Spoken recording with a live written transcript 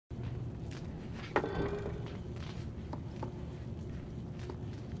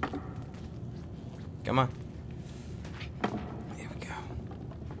Come on. There we go.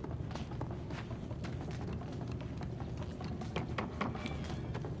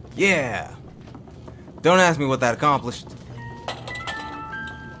 Yeah! Don't ask me what that accomplished.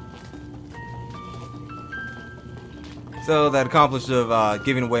 So that accomplished of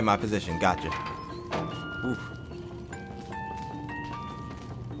giving away my position. Gotcha. Oof.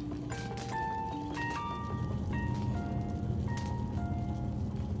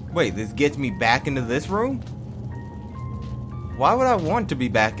 Wait, this gets me back into this room? Why would I want to be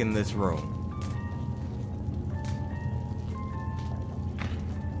back in this room?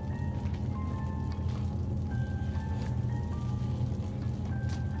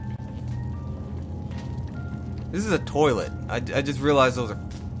 This is a toilet. I just realized those are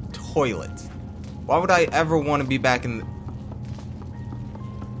toilets. Why would I ever want to be back in the...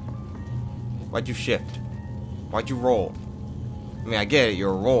 Why'd you shift? Why'd you roll? I mean, I get it,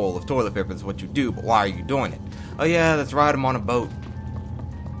 your roll of toilet paper is what you do, but why are you doing it? Oh yeah, that's right, I'm on a boat.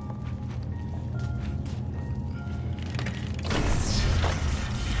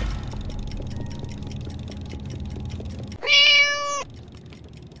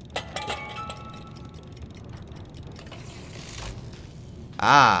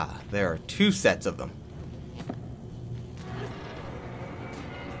 Ah, there are 2 sets of them.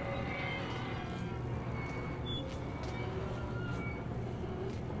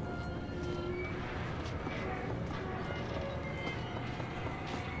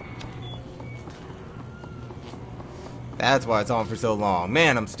 That's why it's on for so long.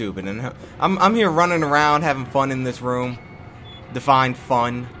 Man, I'm stupid, and I'm here running around having fun in this room. Define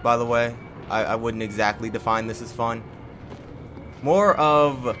fun, by the way. I wouldn't exactly define this as fun. More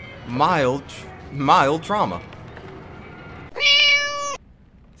of mild trauma.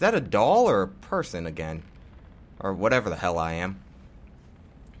 Is that a doll or a person again? Or whatever the hell I am.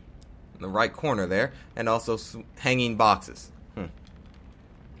 In the right corner there, and also hanging boxes.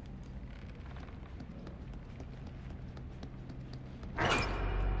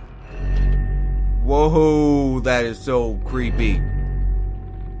 Whoa, that is so creepy.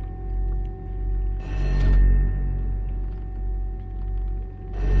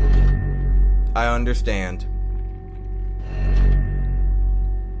 I understand.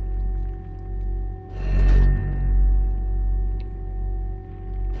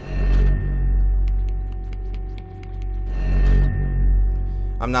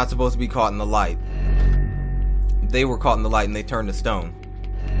 I'm not supposed to be caught in the light. They were caught in the light and they turned to stone.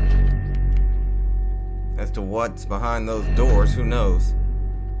 As to what's behind those doors, who knows?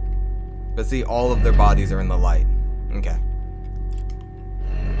 But see, all of their bodies are in the light. Okay.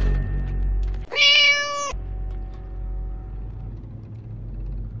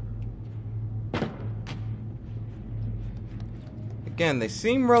 Again, they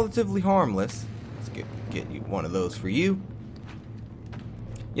seem relatively harmless. Let's get you one of those for you.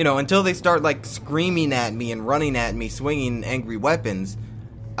 You know, until they start, like, screaming at me and running at me, swinging angry weapons,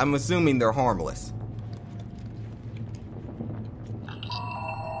 I'm assuming they're harmless.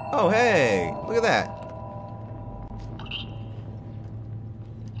 Oh, hey! Look at that.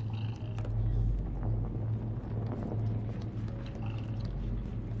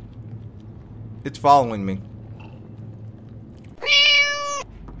 It's following me.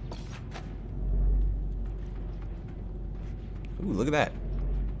 Ooh, look at that.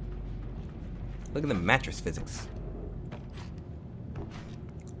 Look at the mattress physics.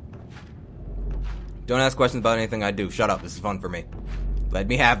 Don't ask questions about anything I do. Shut up. This is fun for me. Let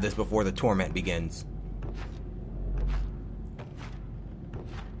me have this before the torment begins.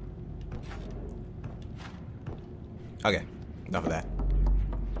 Okay. Enough of that.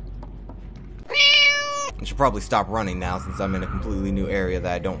 I should probably stop running now since I'm in a completely new area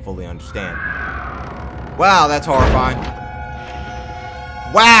that I don't fully understand. Wow, that's horrifying.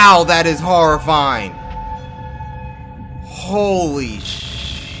 Wow, that is horrifying. Holy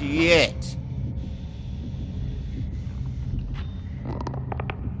shit.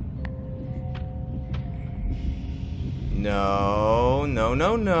 No, no,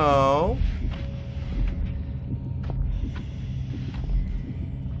 no, no.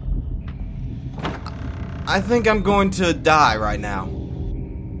 I think I'm going to die right now.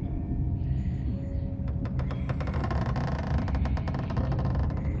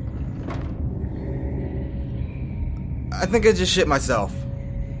 I think I just shit myself.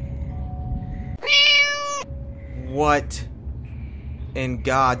 What in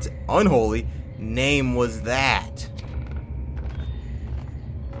God's unholy name was that?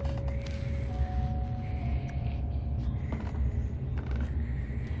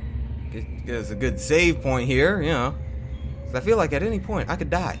 It's a good save point here, you know. 'Cause I feel like at any point I could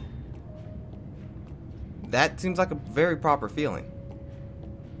die. That seems like a very proper feeling.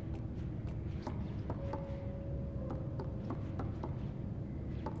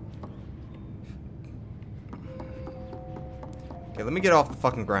 Okay, let me get off the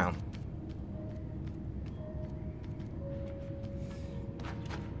fucking ground.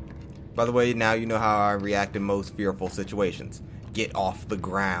 By the way, now you know how I react in most fearful situations. Get off the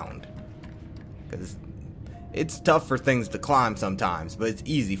ground. Because it's tough for things to climb sometimes, but it's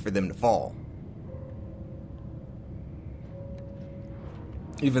easy for them to fall.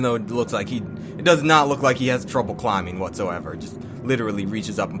 Even though it looks like it does not look like he has trouble climbing whatsoever. Just literally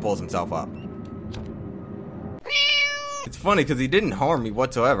reaches up and pulls himself up. It's funny because he didn't harm me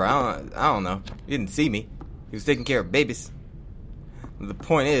whatsoever. I don't know. He didn't see me. He was taking care of babies. The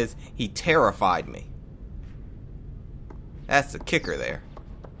point is, he terrified me. That's the kicker there.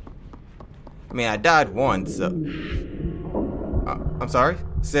 I mean, I died once, so... I'm sorry?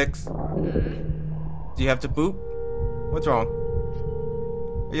 6? Do you have to poop? What's wrong?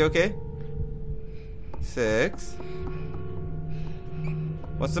 Are you okay? 6?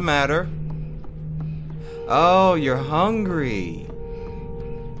 What's the matter? Oh, you're hungry.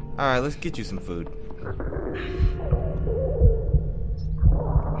 Alright, let's get you some food.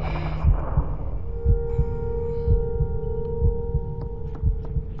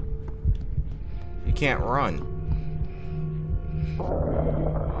 You can't run.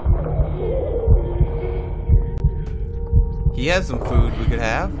 He has some food we could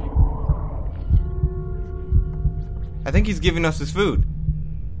have. I think he's giving us his food.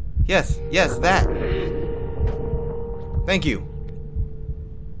 Yes, yes, that. Thank you.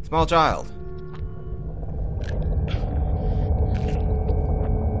 Small child.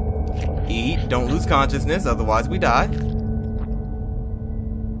 Eat, don't lose consciousness, otherwise we die.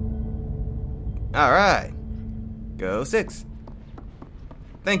 Alright. Go 6.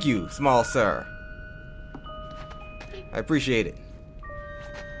 Thank you, small sir. I appreciate it.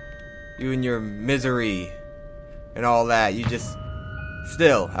 You and your misery and all that, you just...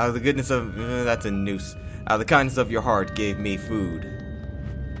 Still, out of the goodness of... that's a noose. Out of the kindness of your heart gave me food.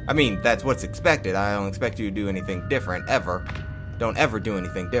 I mean, that's what's expected. I don't expect you to do anything different, ever. Don't ever do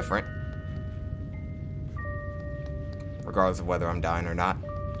anything different. Regardless of whether I'm dying or not,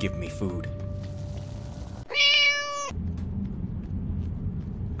 give me food.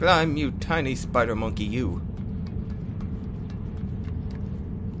 Climb, you tiny spider monkey, you.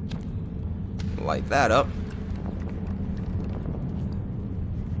 Light that up.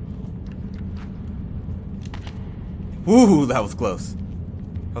 Woo, that was close.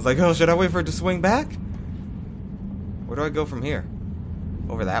 I was like, oh, should I wait for it to swing back? Where do I go from here?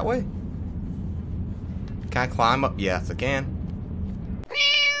 Over that way? Can I climb up? Yes, I can.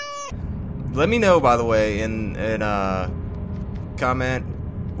 Let me know, by the way, in comment,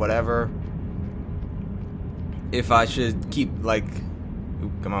 whatever, if I should keep, like...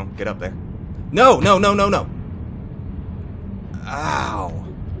 Ooh, come on, get up there. No, no, no, no, no! Ow.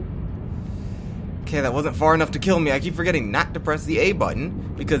 Okay, that wasn't far enough to kill me. I keep forgetting not to press the A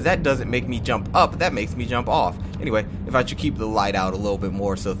button, because that doesn't make me jump up, that makes me jump off. Anyway, if I should keep the light out a little bit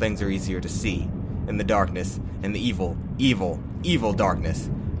more so things are easier to see in the darkness, in the evil, evil, evil darkness.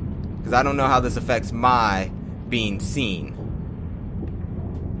 Because I don't know how this affects my being seen.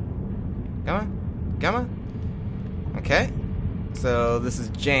 Come on, come on. Okay, so this is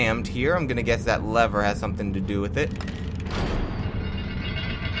jammed here. I'm gonna guess that lever has something to do with it.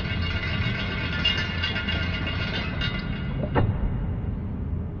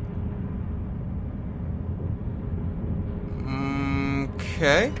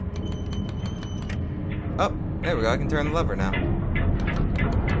 Okay. Oh, there we go. I can turn the lever now.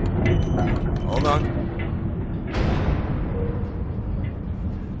 Hold on.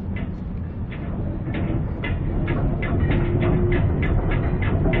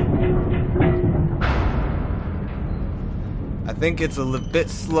 I think it's a little bit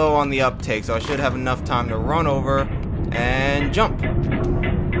slow on the uptake, so I should have enough time to run over and jump.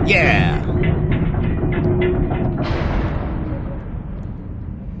 Yeah!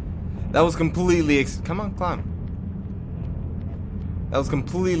 That was completely come on, climb. That was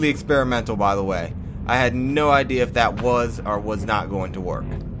completely experimental, by the way. I had no idea if that was or was not going to work.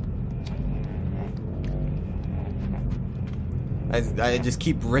 I just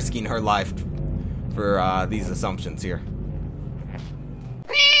keep risking her life for these assumptions here.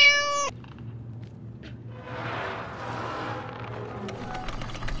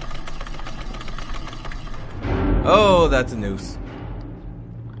 Oh, that's a noose.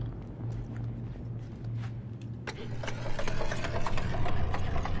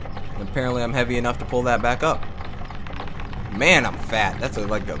 Apparently I'm heavy enough to pull that back up. Man, I'm fat. That's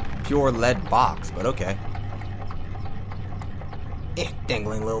like a pure lead box, but okay.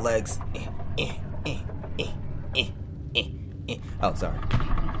 Dangling little legs. Oh, sorry.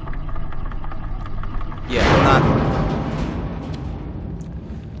 Yeah, I'm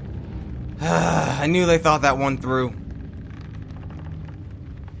not... I knew they thought that one through.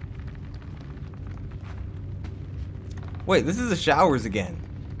 Wait, this is the showers again.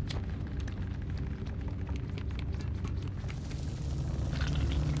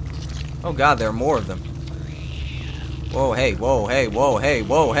 Oh god, there are more of them. Whoa, hey, whoa, hey, whoa, hey,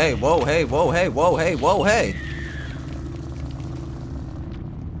 whoa, hey, whoa, hey, whoa, hey, whoa, hey, whoa, hey.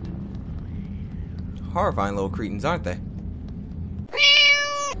 Horrifying little cretins, aren't they?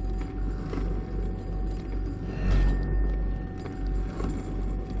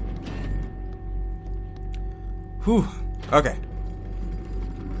 Whew. Okay.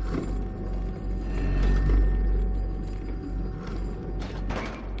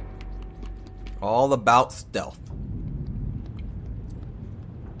 All about stealth.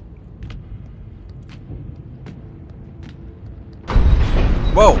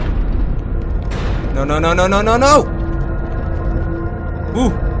 Whoa! No, no, no, no, no, no, no!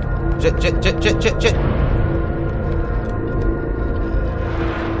 Woo! Jit.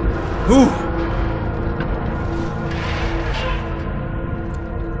 Whew!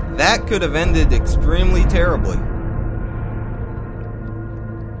 That could have ended extremely terribly.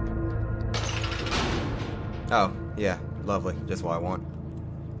 Oh, yeah, lovely. Just what I want.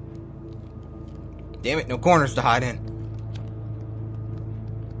 Damn it, no corners to hide in.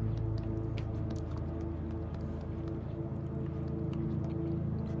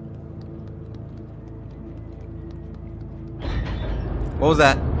 What was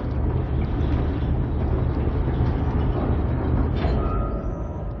that?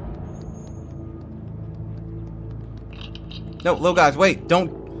 No, little guys, wait,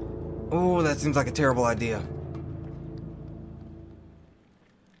 don't. Oh, that seems like a terrible idea.